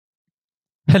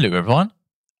Hello everyone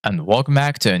and welcome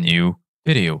back to a new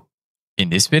video. In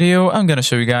this video, I'm going to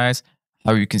show you guys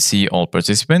how you can see all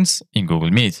participants in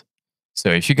Google Meet. So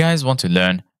if you guys want to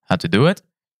learn how to do it,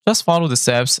 just follow the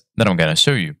steps that I'm going to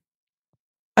show you.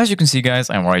 As you can see guys,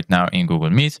 I'm right now in Google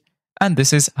Meet and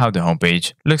this is how the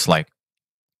homepage looks like.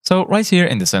 So right here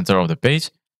in the center of the page,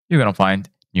 you're going to find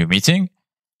new meeting,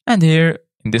 and here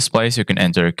in this place you can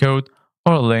enter a code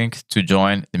or a link to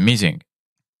join the meeting.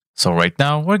 So right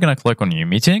now, we're going to click on New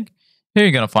Meeting. Here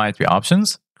you're going to find three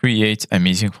options: Create a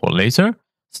meeting for later,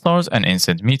 Start an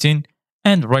instant meeting,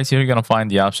 and right here you're going to find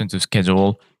the option to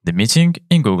schedule the meeting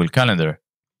in Google Calendar.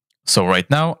 So right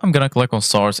now, I'm going to click on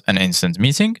Start an instant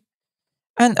meeting.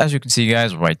 And as you can see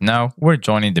guys, right now, we're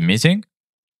joining the meeting.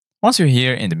 Once you're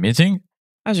here in the meeting,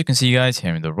 as you can see guys,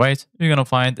 here in the right, you're going to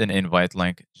find an invite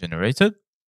link generated.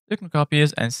 You can copy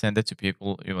it and send it to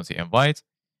people you want to invite.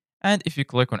 And if you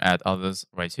click on Add Others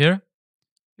right here,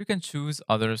 you can choose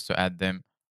others to add them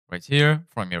right here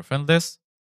from your friend list.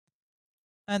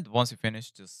 And once you finish,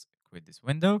 just quit this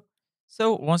window.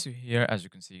 So once you're here, as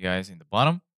you can see guys in the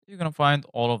bottom, you're going to find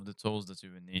all of the tools that you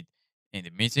will need in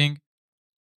the meeting.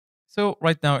 So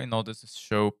right now, in order to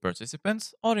show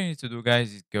participants, all you need to do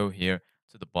guys is go here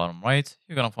to the bottom right.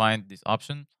 You're going to find this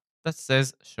option that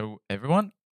says show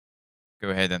everyone. Go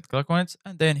ahead and click on it.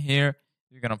 And then here,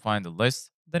 you're going to find a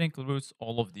list that includes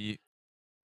all of the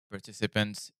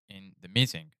participants in the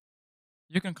meeting.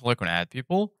 You can click on add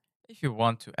people if you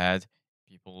want to add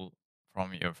people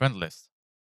from your friend list.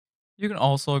 You can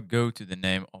also go to the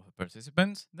name of a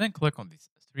participant, then click on these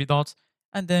three dots,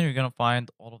 and then you're going to find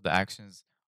all of the actions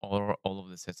or all of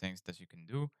the settings that you can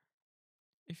do.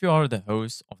 If you are the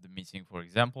host of the meeting, for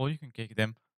example, you can kick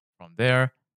them from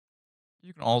there.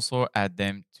 You can also add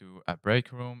them to a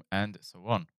break room and so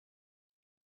on.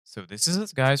 So this is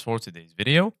it guys for today's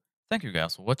video. Thank you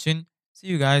guys for watching. See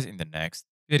you guys in the next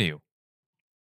video.